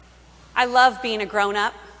I love being a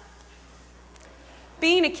grown-up.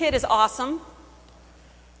 Being a kid is awesome,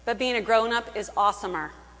 but being a grown-up is awesomer.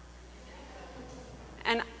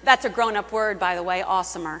 And that's a grown-up word, by the way,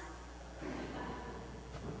 awesomer.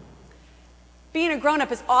 Being a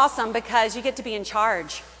grown-up is awesome because you get to be in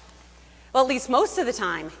charge. Well, at least most of the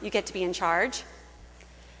time, you get to be in charge.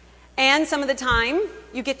 And some of the time,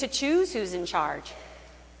 you get to choose who's in charge.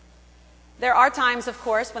 There are times, of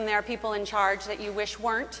course, when there are people in charge that you wish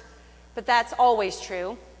weren't, but that's always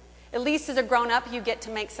true. At least as a grown-up, you get to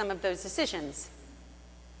make some of those decisions.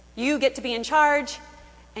 You get to be in charge,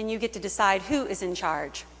 and you get to decide who is in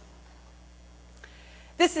charge.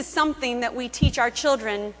 This is something that we teach our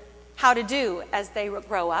children how to do as they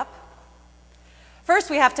grow up. First,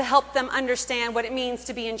 we have to help them understand what it means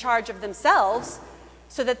to be in charge of themselves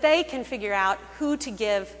so that they can figure out who to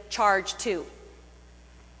give charge to.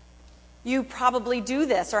 You probably do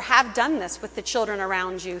this or have done this with the children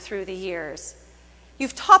around you through the years.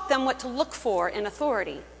 You've taught them what to look for in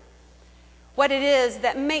authority, what it is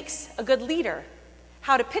that makes a good leader,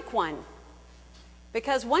 how to pick one.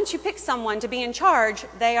 Because once you pick someone to be in charge,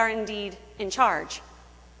 they are indeed in charge.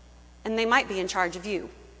 And they might be in charge of you.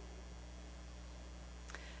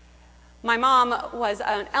 My mom was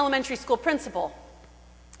an elementary school principal.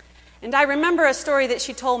 And I remember a story that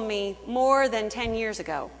she told me more than 10 years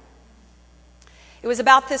ago. It was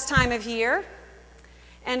about this time of year,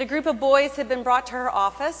 and a group of boys had been brought to her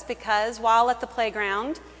office because while at the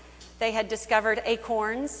playground, they had discovered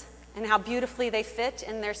acorns and how beautifully they fit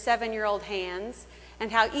in their 7-year-old hands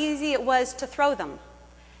and how easy it was to throw them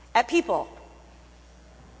at people.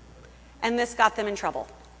 And this got them in trouble.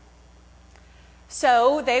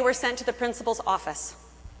 So they were sent to the principal's office.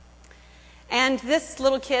 And this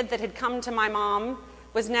little kid that had come to my mom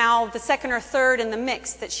was now the second or third in the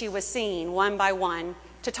mix that she was seeing one by one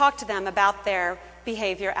to talk to them about their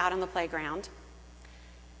behavior out on the playground.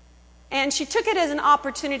 And she took it as an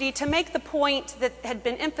opportunity to make the point that had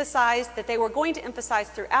been emphasized, that they were going to emphasize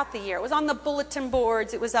throughout the year. It was on the bulletin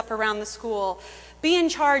boards, it was up around the school. Be in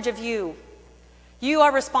charge of you. You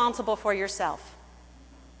are responsible for yourself.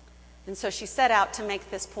 And so she set out to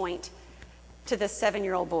make this point to this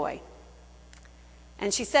 7-year-old boy.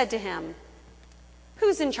 And she said to him,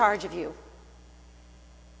 "Who's in charge of you?"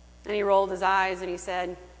 And he rolled his eyes and he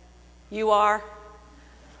said, "You are."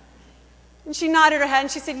 And she nodded her head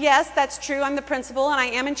and she said, "Yes, that's true. I'm the principal and I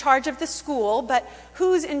am in charge of the school, but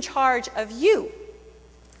who's in charge of you?"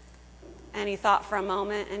 And he thought for a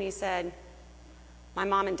moment and he said, "My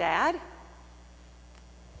mom and dad?"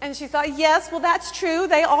 And she thought, "Yes, well, that's true.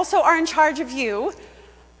 They also are in charge of you.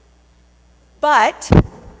 But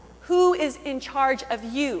who is in charge of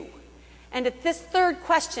you?" And at this third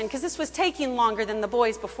question, because this was taking longer than the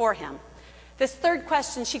boys before him, this third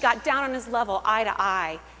question, she got down on his level, eye to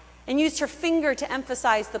eye, and used her finger to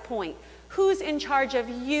emphasize the point. Who's in charge of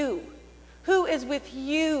you? Who is with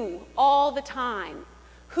you all the time?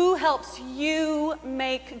 Who helps you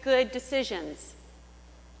make good decisions?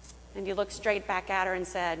 And he looked straight back at her and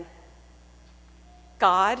said,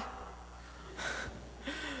 "God."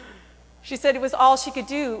 She said it was all she could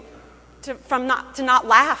do to not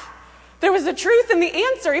laugh. There was a truth in the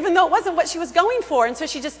answer, even though it wasn't what she was going for, and so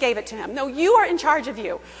she just gave it to him. No, you are in charge of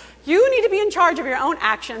you. You need to be in charge of your own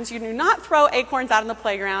actions. You do not throw acorns out on the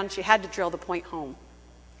playground. She had to drill the point home.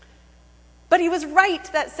 But he was right,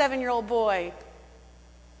 that 7-year-old boy.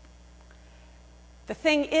 The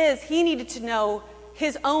thing is, he needed to know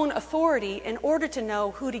his own authority in order to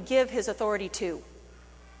know who to give his authority to.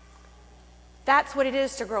 That's what it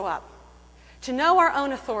is to grow up. To know our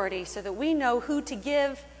own authority so that we know who to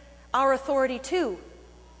give our authority to,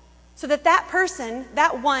 so that that person,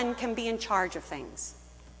 that one, can be in charge of things.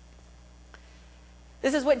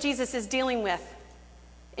 This is what Jesus is dealing with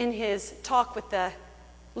in his talk with the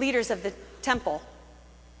leaders of the temple.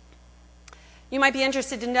 You might be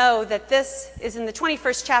interested to know that this is in the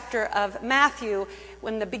 21st chapter of Matthew.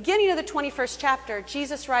 When the beginning of the 21st chapter,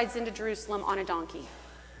 Jesus rides into Jerusalem on a donkey.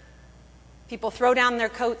 People throw down their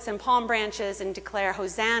coats and palm branches and declare,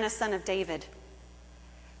 "Hosanna, Son of David."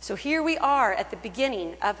 So here we are at the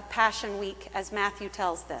beginning of Passion Week as Matthew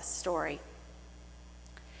tells this story.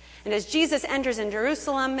 And as Jesus enters in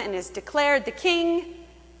Jerusalem and is declared the king,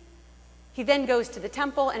 he then goes to the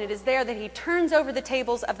temple, and it is there that he turns over the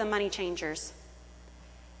tables of the money changers.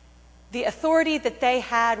 The authority that they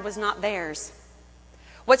had was not theirs.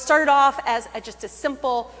 What started off as just a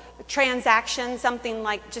simple transaction, something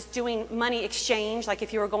like just doing money exchange, like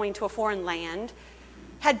if you were going to a foreign land,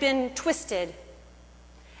 had been twisted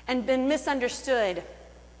and been misunderstood.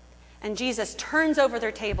 And Jesus turns over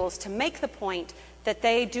their tables to make the point that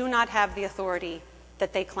they do not have the authority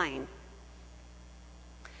that they claim.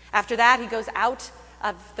 After that, he goes out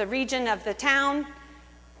of the region of the town,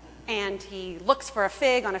 and he looks for a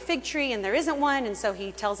fig on a fig tree, and there isn't one, and so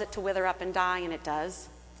he tells it to wither up and die, and it does.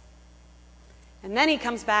 And then he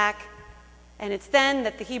comes back, and it's then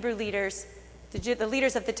that the Hebrew leaders, the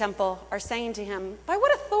leaders of the temple, are saying to him, "By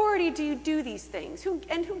what authority do you do these things? Who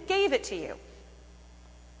gave it to you?"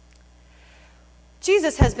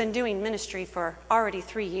 Jesus has been doing ministry for already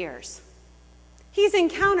 3 years. He's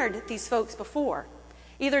encountered these folks before,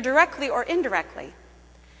 either directly or indirectly.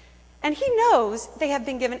 And he knows they have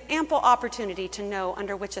been given ample opportunity to know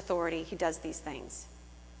under which authority he does these things.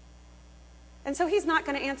 And so he's not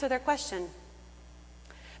going to answer their question,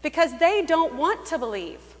 because they don't want to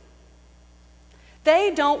believe.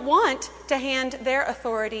 They don't want to hand their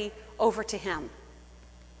authority over to him.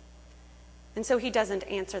 And so he doesn't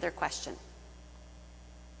answer their question.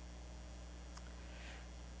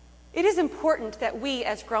 It is important that we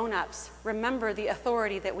as grown-ups remember the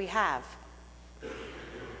authority that we have.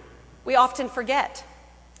 We often forget,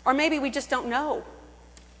 or maybe we just don't know.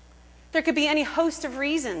 There could be any host of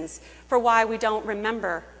reasons for why we don't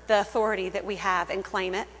remember the authority that we have and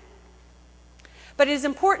claim it. But it is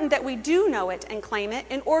important that we do know it and claim it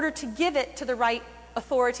in order to give it to the right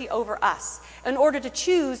authority over us, in order to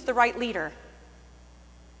choose the right leader.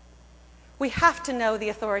 We have to know the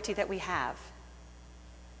authority that we have.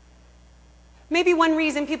 Maybe one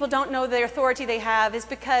reason people don't know the authority they have is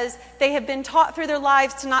because they have been taught through their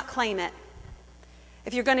lives to not claim it.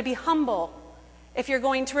 If you're going to be humble, if you're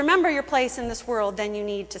going to remember your place in this world, then you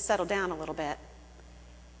need to settle down a little bit.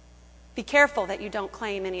 Be careful that you don't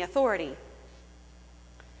claim any authority.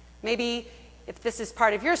 Maybe, if this is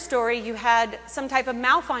part of your story, you had some type of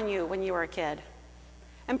mouth on you when you were a kid,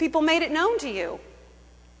 and people made it known to you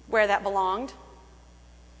where that belonged.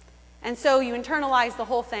 And so you internalize the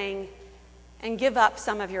whole thing and give up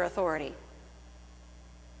some of your authority.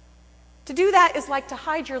 To do that is like to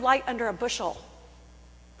hide your light under a bushel.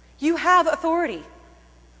 You have authority.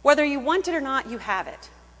 Whether you want it or not, you have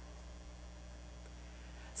it.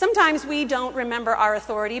 Sometimes we don't remember our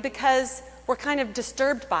authority because we're kind of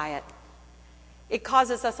disturbed by it. It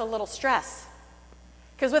causes us a little stress.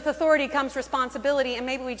 Because with authority comes responsibility, and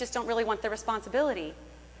maybe we just don't really want the responsibility.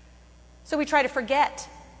 So we try to forget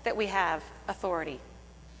that we have authority.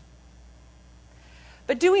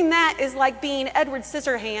 But doing that is like being Edward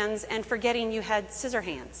Scissorhands and forgetting you had scissor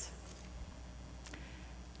hands.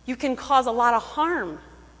 You can cause a lot of harm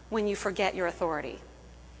when you forget your authority,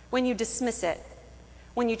 when you dismiss it,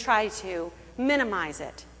 when you try to minimize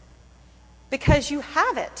it, because you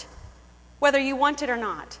have it, whether you want it or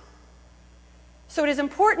not. So it is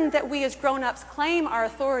important that we as grown-ups claim our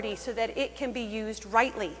authority so that it can be used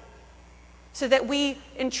rightly, so that we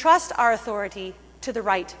entrust our authority to the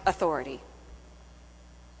right authority.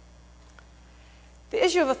 The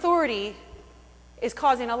issue of authority is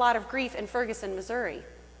causing a lot of grief in Ferguson, Missouri.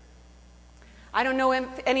 I don't know if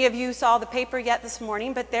any of you saw the paper yet this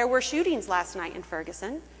morning, but there were shootings last night in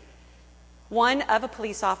Ferguson. One of a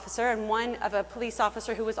police officer and one of a police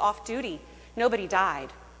officer who was off duty. Nobody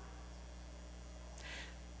died,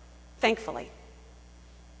 thankfully.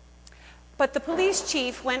 But the police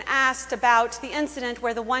chief, when asked about the incident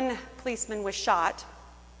where the one policeman was shot,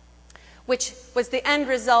 which was the end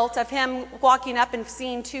result of him walking up and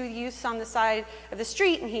seeing two youths on the side of the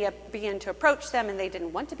street, and he began to approach them, and they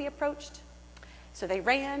didn't want to be approached. So they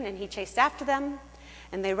ran, and he chased after them,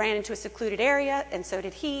 and they ran into a secluded area, and so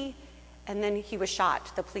did he, and then he was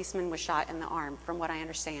shot. The policeman was shot in the arm, from what I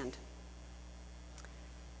understand.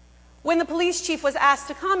 When the police chief was asked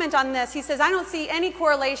to comment on this, he says, "I don't see any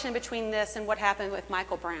correlation between this and what happened with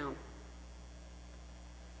Michael Brown."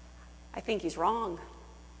 I think he's wrong.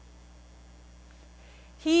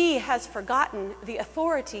 He has forgotten the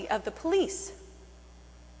authority of the police.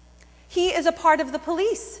 He is a part of the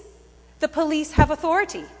police. The police have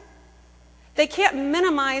authority. They can't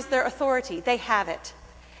minimize their authority. They have it.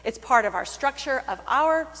 It's part of our structure of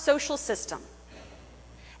our social system.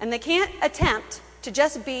 And they can't attempt to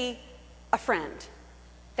just be a friend.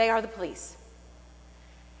 They are the police.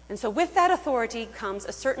 And so with that authority comes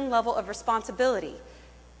a certain level of responsibility.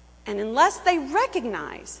 And unless they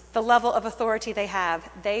recognize the level of authority they have,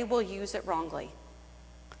 they will use it wrongly.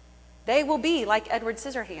 They will be like Edward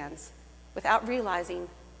Scissorhands without realizing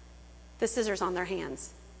the scissors on their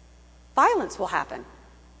hands. Violence will happen.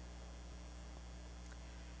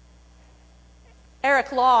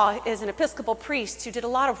 Eric Law is an Episcopal priest who did a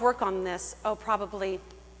lot of work on this, probably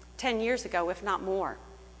 10 years ago, if not more,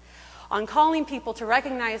 on calling people to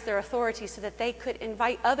recognize their authority so that they could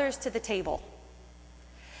invite others to the table.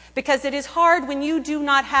 Because it is hard when you do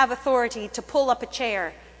not have authority to pull up a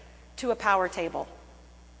chair to a power table.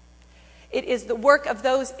 It is the work of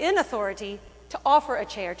those in authority to offer a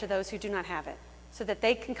chair to those who do not have it, so that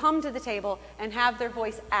they can come to the table and have their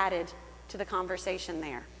voice added to the conversation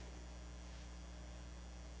there.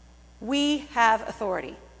 We have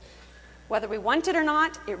authority. Whether we want it or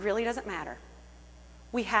not, it really doesn't matter.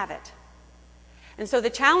 We have it. And so the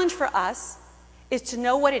challenge for us is to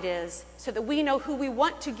know what it is so that we know who we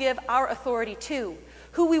want to give our authority to,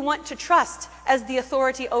 who we want to trust as the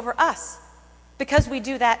authority over us, because we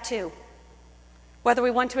do that too. Whether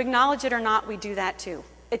we want to acknowledge it or not, we do that too.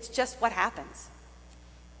 It's just what happens.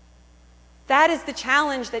 That is the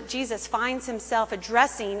challenge that Jesus finds himself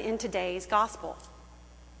addressing in today's gospel.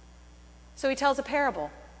 So he tells a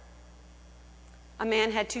parable. A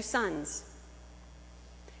man had 2 sons.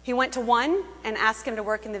 He went to one and asked him to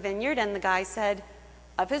work in the vineyard, and the guy said,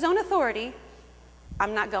 of his own authority,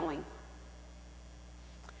 I'm not going.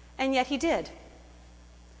 And yet he did,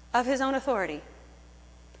 of his own authority.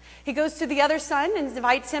 He goes to the other son and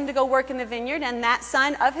invites him to go work in the vineyard, and that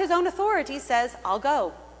son, of his own authority, says, I'll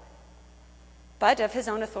go. But of his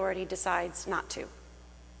own authority decides not to.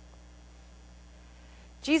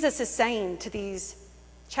 Jesus is saying to these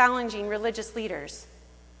challenging religious leaders,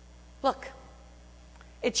 look,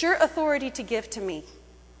 it's your authority to give to me.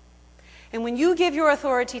 And when you give your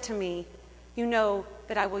authority to me, you know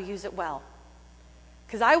that I will use it well.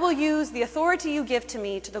 Because I will use the authority you give to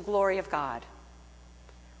me to the glory of God,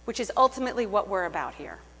 which is ultimately what we're about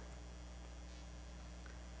here.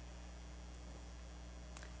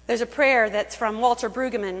 There's a prayer that's from Walter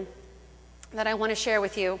Brueggemann that I want to share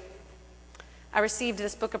with you. I received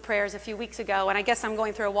this book of prayers a few weeks ago, and I guess I'm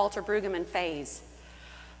going through a Walter Brueggemann phase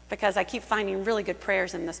because I keep finding really good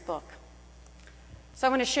prayers in this book. So I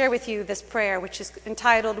want to share with you this prayer, which is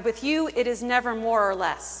entitled, With You It Is Never More or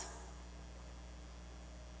Less.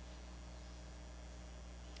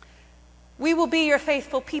 We will be your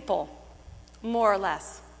faithful people, more or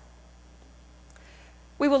less.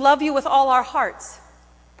 We will love you with all our hearts,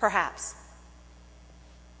 perhaps.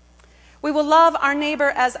 We will love our neighbor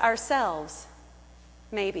as ourselves,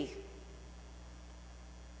 maybe.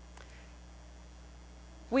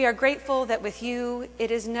 We are grateful that with you it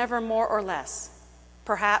is never more or less,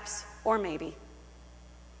 perhaps or maybe.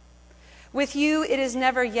 With you it is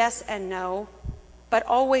never yes and no, but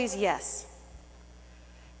always yes.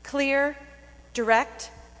 Clear, direct,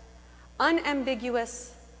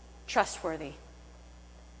 unambiguous, trustworthy.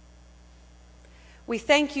 We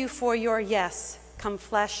thank you for your yes, come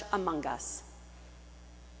flesh among us.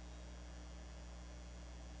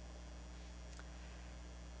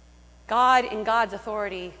 God, in God's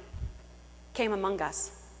authority, came among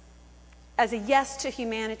us as a yes to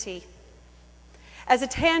humanity, as a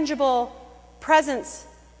tangible presence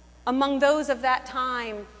among those of that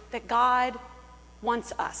time that God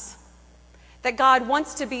wants us, that God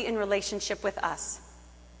wants to be in relationship with us,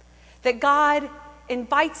 that God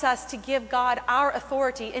invites us to give God our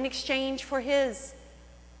authority in exchange for his.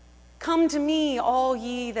 Come to me, all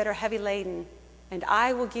ye that are heavy laden, and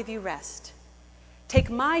I will give you rest. Take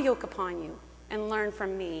my yoke upon you and learn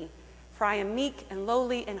from me, for I am meek and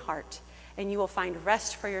lowly in heart, and you will find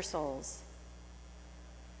rest for your souls.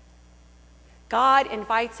 God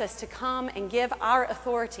invites us to come and give our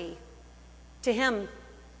authority to him,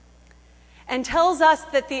 and tells us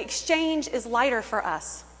that the exchange is lighter for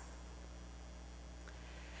us.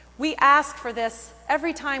 We ask for this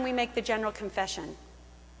every time we make the general confession,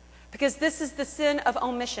 because this is the sin of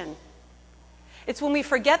omission. It's when we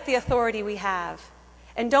forget the authority we have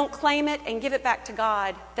and don't claim it and give it back to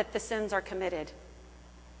God that the sins are committed.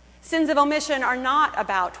 Sins of omission are not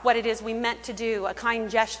about what it is we meant to do, a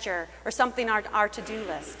kind gesture, or something on our to-do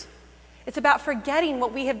list. It's about forgetting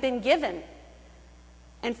what we have been given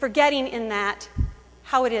and forgetting in that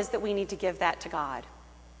how it is that we need to give that to God.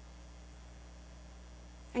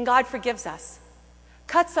 And God forgives us,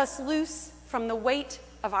 cuts us loose from the weight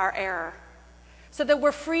of our error, so that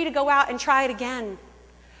we're free to go out and try it again,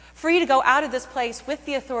 free to go out of this place with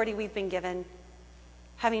the authority we've been given,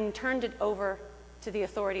 having turned it over to the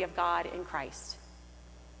authority of God in Christ.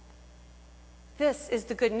 This is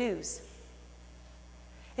the good news.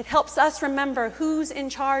 It helps us remember who's in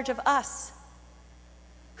charge of us,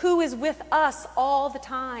 who is with us all the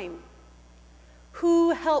time,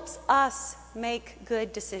 who helps us make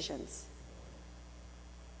good decisions.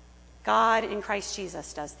 God in Christ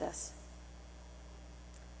Jesus does this.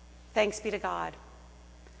 Thanks be to God.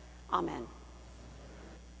 Amen.